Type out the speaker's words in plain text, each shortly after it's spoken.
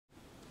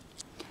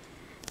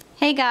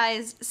Hey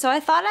guys, so I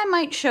thought I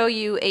might show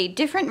you a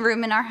different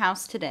room in our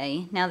house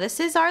today. Now this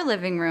is our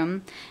living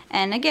room,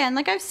 and again,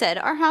 like I've said,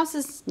 our house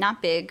is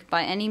not big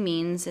by any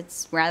means.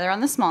 It's rather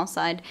on the small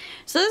side.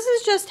 So this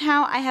is just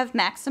how I have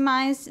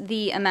maximized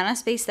the amount of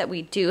space that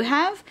we do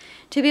have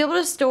to be able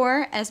to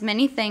store as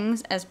many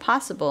things as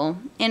possible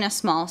in a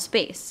small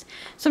space.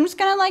 So I'm just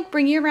gonna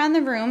bring you around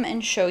the room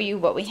and show you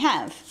what we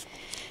have.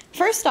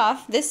 First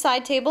off, this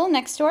side table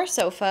next to our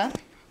sofa,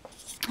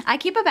 I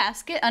keep a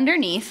basket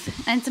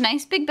underneath, and it's a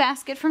nice big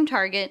basket from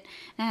Target.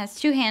 It has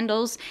two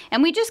handles,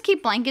 and we just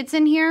keep blankets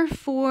in here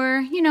for,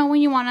 you know,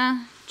 when you want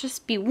to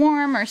just be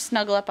warm or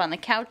snuggle up on the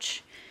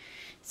couch,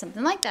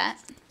 something like that.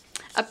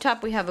 Up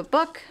top we have a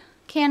book,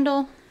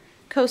 candle,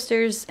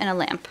 coasters, and a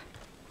lamp.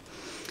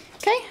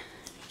 Okay,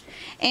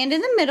 and in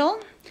the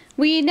middle,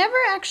 we never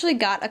actually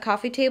got a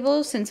coffee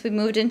table since we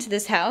moved into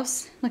this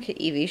house. Look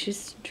at Evie,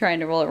 she's trying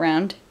to roll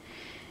around.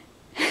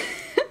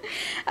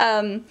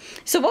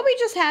 So what we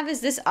just have is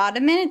this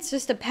ottoman. It's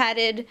just a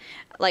padded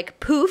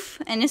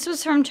poof, and this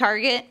was from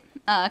Target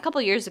a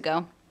couple years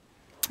ago.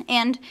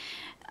 And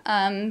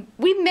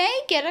we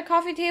may get a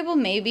coffee table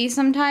maybe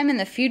sometime in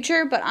the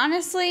future, but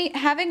honestly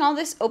having all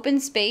this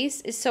open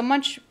space is so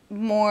much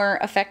more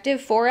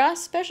effective for us,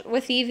 especially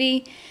with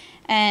Evie.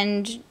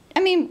 And I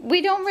mean,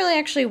 we don't really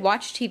actually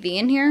watch TV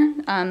in here.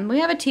 We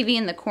have a TV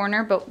in the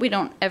corner, but we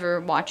don't ever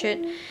watch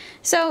it.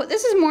 So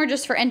this is more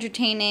just for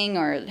entertaining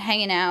or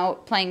hanging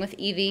out, playing with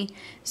Evie.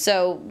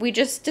 So we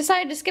just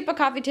decided to skip a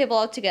coffee table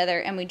altogether,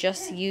 and we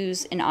just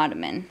use an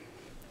ottoman.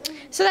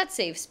 So that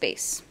saves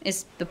space,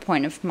 is the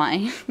point of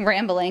my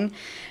rambling.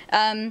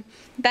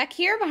 Back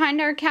here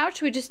behind our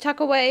couch, we just tuck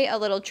away a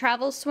little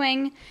travel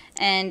swing,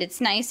 and it's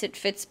nice, it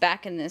fits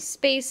back in this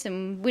space,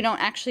 and we don't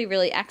actually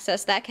really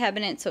access that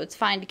cabinet, so it's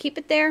fine to keep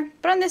it there.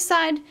 But on this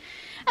side,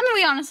 I mean,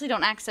 we honestly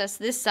don't access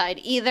this side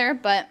either,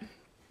 but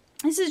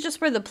this is just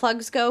where the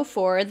plugs go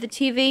for the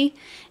TV,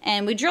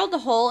 and we drilled a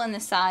hole in the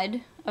side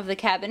of the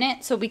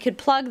cabinet so we could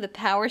plug the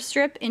power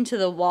strip into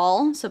the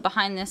wall. So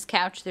behind this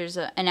couch there's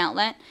an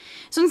outlet.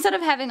 So instead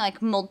of having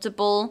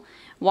multiple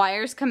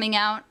wires coming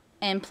out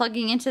and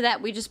plugging into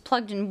that, we just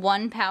plugged in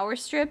one power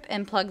strip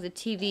and plugged the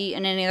TV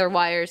and any other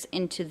wires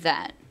into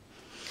that.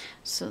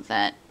 So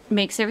that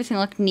makes everything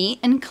look neat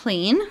and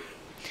clean.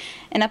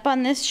 And up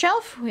on this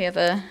shelf we have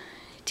a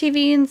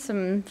TV and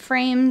some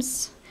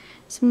frames,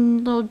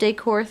 some little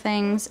decor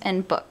things,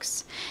 and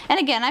books. And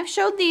again, I've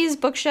showed these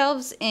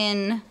bookshelves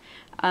in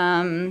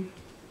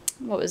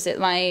what was it,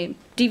 my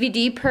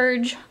DVD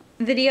purge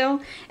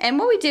video. And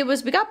what we did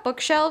was we got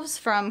bookshelves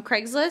from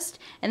Craigslist,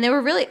 and they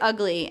were really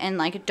ugly and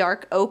like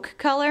dark oak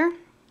color.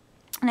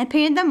 And I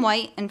painted them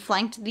white and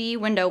flanked the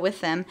window with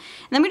them. And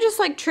then we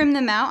just trimmed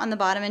them out on the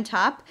bottom and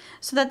top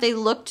so that they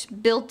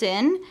looked built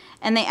in,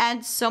 and they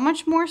add so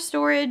much more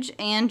storage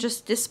and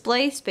just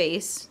display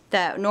space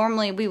that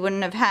normally we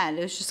wouldn't have had.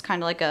 It was just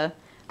kind of like a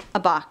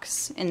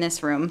box in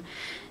this room.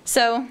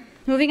 So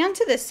moving on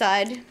to this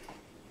side,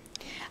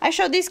 I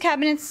showed these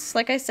cabinets,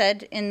 like I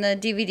said, in the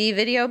DVD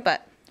video,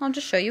 but I'll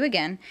just show you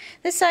again.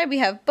 This side we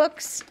have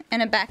books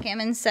and a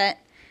backgammon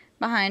set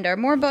behind our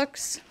more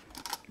books.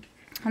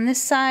 On this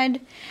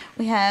side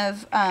we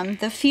have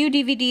the few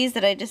DVDs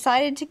that I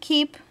decided to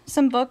keep,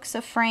 some books,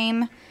 a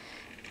frame,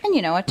 and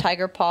you know, a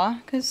tiger paw,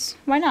 because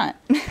why not?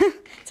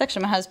 It's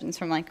actually my husband's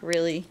from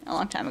really a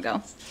long time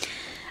ago.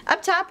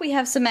 Up top we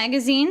have some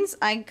magazines.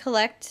 I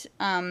collect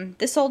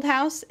This Old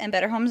House and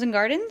Better Homes and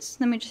Gardens.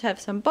 Then we just have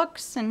some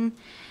books and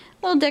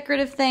little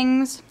decorative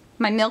things.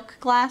 My milk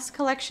glass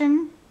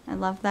collection, I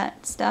love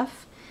that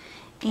stuff.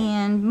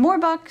 And more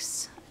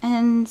books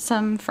and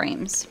some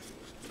frames.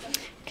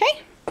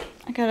 Okay,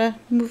 I gotta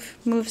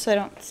move so I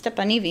don't step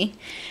on Evie.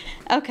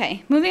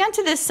 Okay, moving on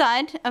to this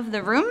side of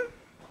the room.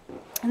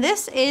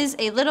 This is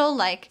a little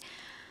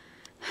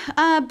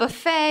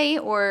buffet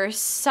or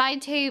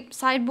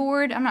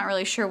sideboard. I'm not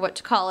really sure what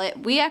to call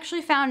it. We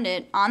actually found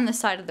it on the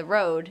side of the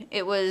road.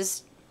 It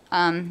was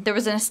there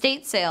was an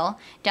estate sale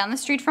down the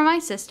street from my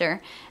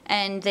sister,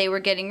 and they were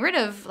getting rid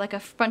of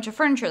a bunch of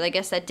furniture, I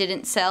guess, that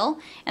didn't sell,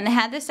 and they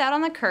had this out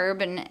on the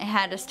curb, and it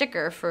had a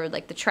sticker for the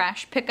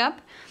trash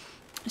pickup.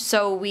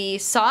 So we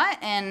saw it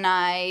and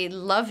I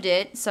loved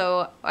it,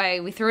 so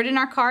we threw it in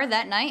our car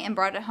that night and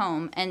brought it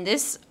home. And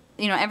this,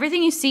 you know,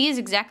 everything you see is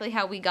exactly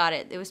how we got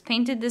it. It was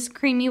painted this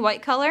creamy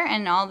white color,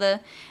 and all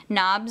the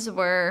knobs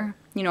were,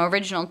 you know,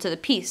 original to the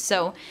piece.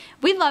 So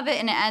we love it,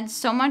 and it adds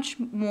so much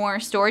more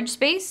storage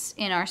space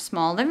in our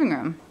small living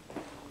room.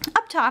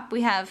 Up top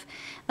we have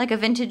a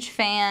vintage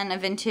fan, a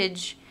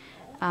vintage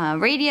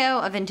radio,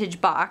 a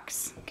vintage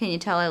box. Can you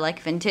tell I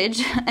like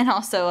vintage? And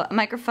also a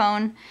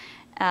microphone,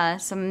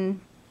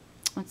 some,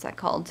 what's that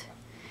called?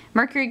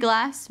 Mercury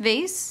glass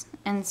vase,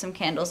 and some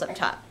candles up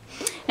top.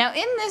 Now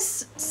in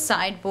this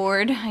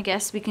sideboard, I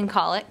guess we can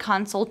call it,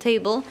 console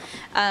table,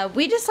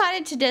 we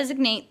decided to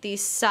designate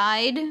these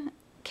side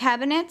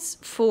cabinets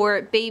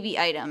for baby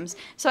items.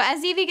 So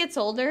as Evie gets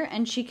older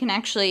and she can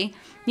actually,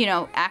 you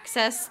know,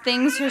 access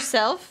things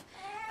herself,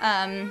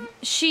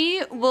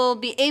 she will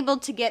be able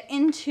to get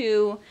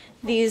into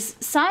these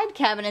side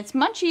cabinets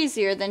much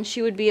easier than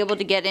she would be able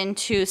to get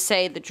into,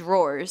 say, the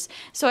drawers.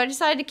 So I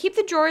decided to keep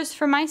the drawers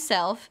for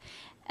myself,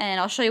 and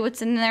I'll show you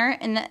what's in there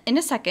in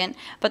a second.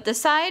 But the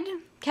side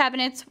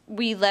cabinets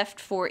we left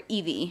for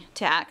Evie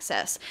to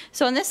access.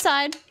 So on this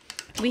side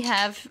we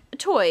have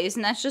toys,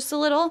 and that's just a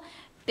little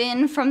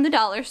bin from the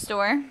dollar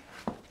store.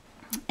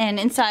 And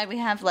inside we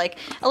have like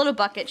a little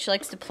bucket she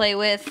likes to play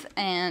with,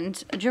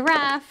 and a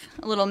giraffe,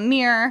 a little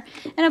mirror,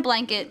 and a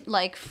blanket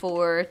like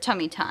for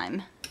tummy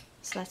time.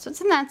 So that's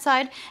what's in that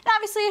side. And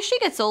obviously as she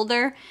gets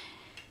older,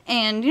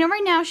 and you know,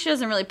 right now she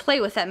doesn't really play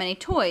with that many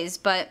toys,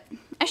 but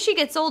as she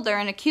gets older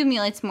and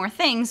accumulates more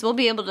things, we'll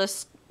be able to,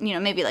 you know,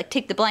 maybe like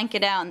take the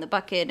blanket out and the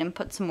bucket and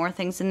put some more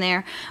things in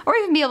there, or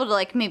even be able to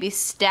like maybe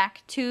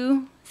stack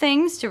two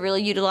things to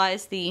really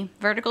utilize the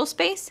vertical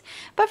space.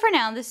 But for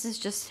now, this is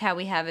just how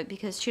we have it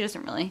because she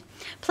doesn't really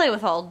play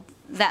with all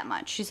that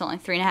much. She's only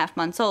 3.5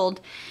 months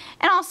old.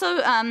 And also,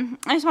 I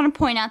just want to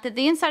point out that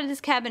the inside of this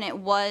cabinet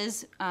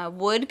was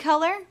wood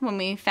color when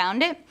we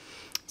found it.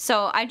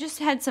 So I just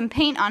had some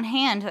paint on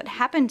hand that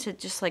happened to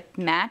just like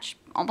match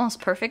almost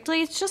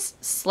perfectly. It's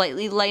just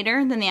slightly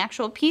lighter than the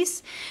actual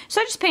piece.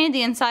 So I just painted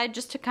the inside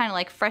just to kind of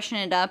like freshen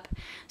it up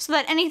so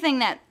that anything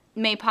that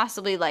may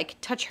possibly like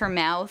touch her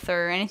mouth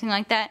or anything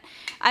like that,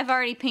 I've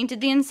already painted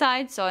the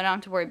inside, so I don't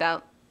have to worry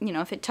about, you know,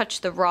 if it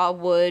touched the raw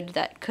wood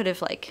that could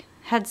have like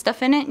had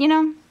stuff in it, you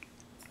know.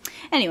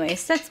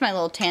 Anyways, that's my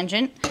little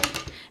tangent.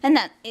 And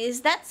that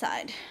is that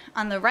side.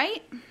 On the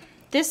right,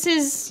 this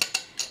is,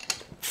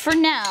 for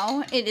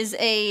now, it is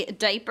a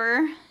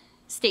diaper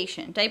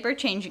station, diaper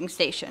changing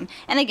station.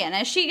 And again,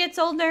 as she gets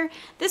older,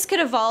 this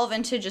could evolve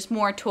into just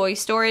more toy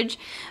storage.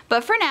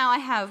 But for now, I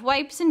have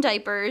wipes and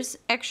diapers,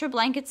 extra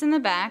blankets in the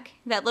back.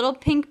 That little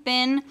pink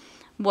bin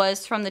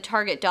was from the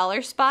Target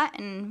dollar spot,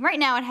 and right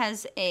now it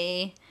has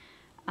a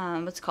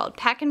what's called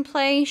pack and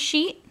play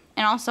sheet,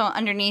 and also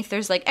underneath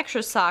there's like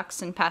extra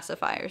socks and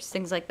pacifiers,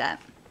 things like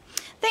that.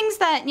 Things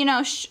that, you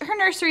know, her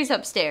nursery's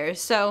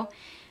upstairs, so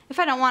if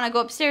I don't want to go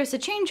upstairs to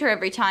change her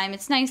every time,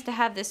 it's nice to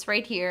have this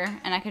right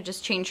here, and I could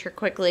just change her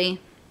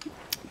quickly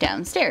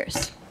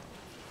downstairs.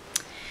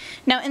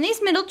 Now in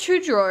these middle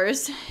two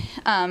drawers,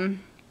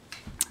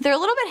 they're a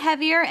little bit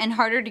heavier and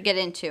harder to get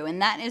into,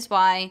 and that is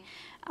why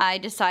I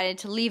decided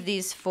to leave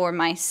these for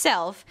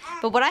myself.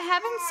 But what I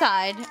have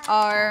inside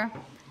are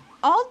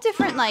all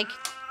different like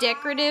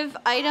decorative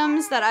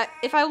items that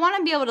if I want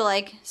to be able to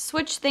like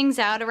switch things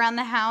out around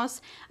the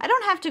house, I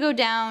don't have to go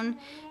down,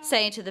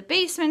 say, to the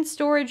basement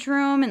storage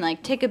room and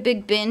like take a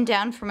big bin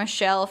down from a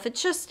shelf.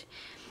 It's just,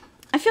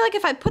 I feel like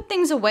if I put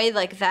things away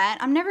like that,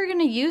 I'm never going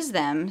to use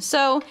them.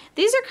 So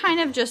these are kind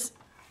of just,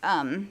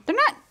 they're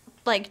not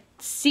like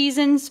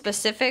season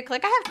specific.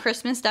 Like I have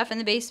Christmas stuff in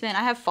the basement,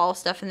 I have fall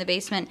stuff in the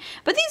basement,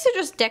 but these are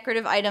just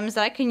decorative items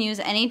that I can use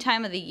any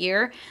time of the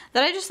year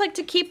that I just like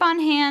to keep on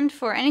hand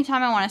for any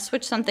time I want to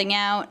switch something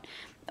out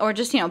or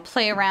just, you know,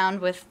 play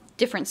around with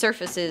different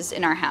surfaces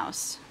in our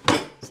house.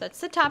 So that's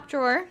the top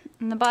drawer,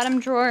 and the bottom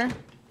drawer,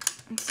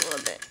 it's a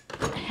little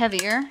bit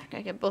heavier.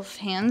 Gotta get both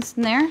hands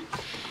in there.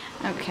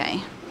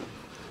 Okay.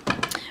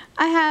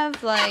 I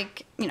have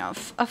like, you know,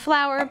 a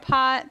flower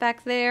pot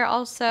back there,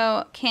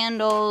 also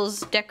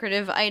candles,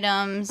 decorative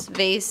items,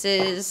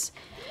 vases.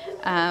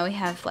 We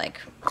have like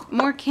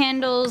more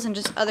candles and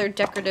just other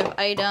decorative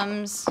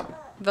items,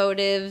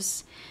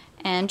 votives,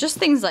 and just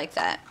things like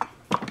that.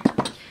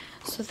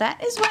 So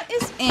that is what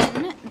is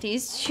in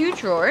these two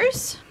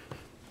drawers.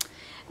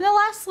 And the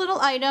last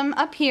little item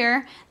up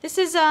here, this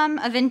is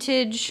a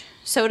vintage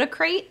soda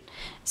crate.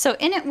 So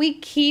in it we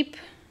keep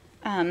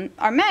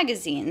our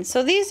magazines.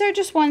 So these are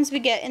just ones we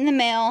get in the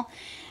mail.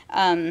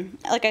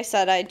 Like I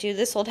said, I do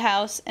This Old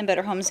House and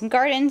Better Homes and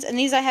Gardens, and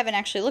these I haven't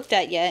actually looked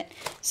at yet.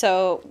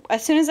 So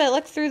as soon as I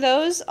look through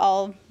those,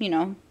 I'll, you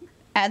know,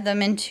 add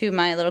them into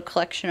my little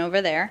collection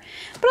over there.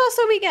 But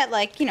also we get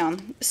like, you know,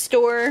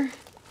 store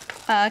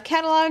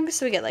catalogs.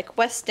 So we get like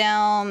West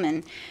Elm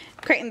and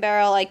Crate &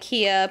 Barrel,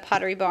 IKEA,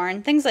 Pottery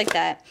Barn, things like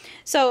that.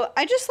 So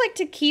I just like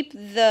to keep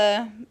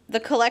the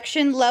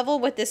collection level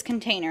with this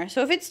container.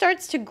 So if it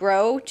starts to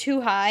grow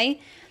too high,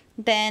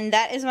 then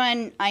that is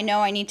when I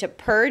know I need to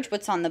purge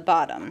what's on the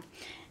bottom.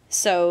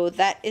 So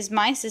that is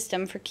my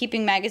system for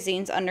keeping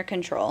magazines under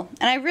control.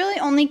 And I really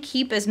only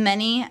keep as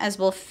many as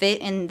will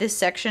fit in this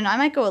section. I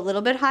might go a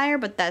little bit higher,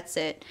 but that's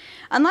it.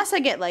 Unless I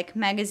get like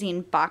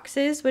magazine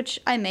boxes, which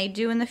I may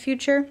do in the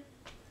future.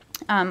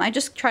 I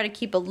just try to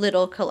keep a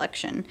little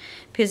collection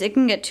because it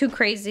can get too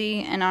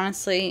crazy, and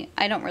honestly,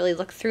 I don't really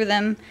look through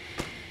them.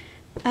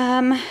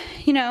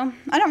 You know,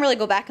 I don't really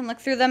go back and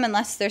look through them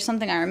unless there's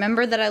something I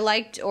remember that I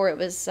liked, or it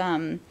was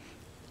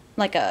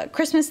like a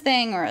Christmas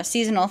thing or a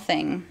seasonal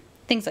thing,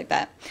 things like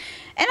that.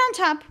 And on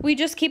top, we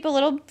just keep a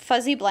little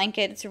fuzzy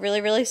blanket. It's really,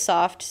 really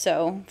soft,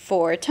 so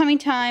for tummy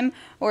time,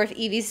 or if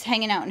Evie's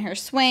hanging out in her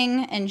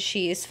swing and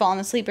she's fallen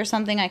asleep or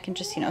something, I can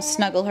just, you know,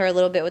 snuggle her a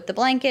little bit with the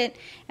blanket,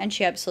 and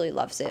she absolutely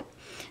loves it.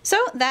 So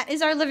that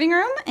is our living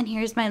room, and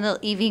here's my little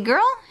Evie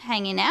girl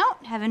hanging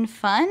out, having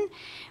fun.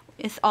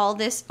 with all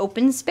this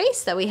open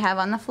space that we have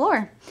on the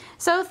floor.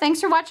 So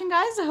thanks for watching,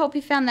 guys. I hope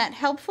you found that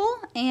helpful,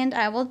 and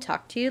I will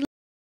talk to you later.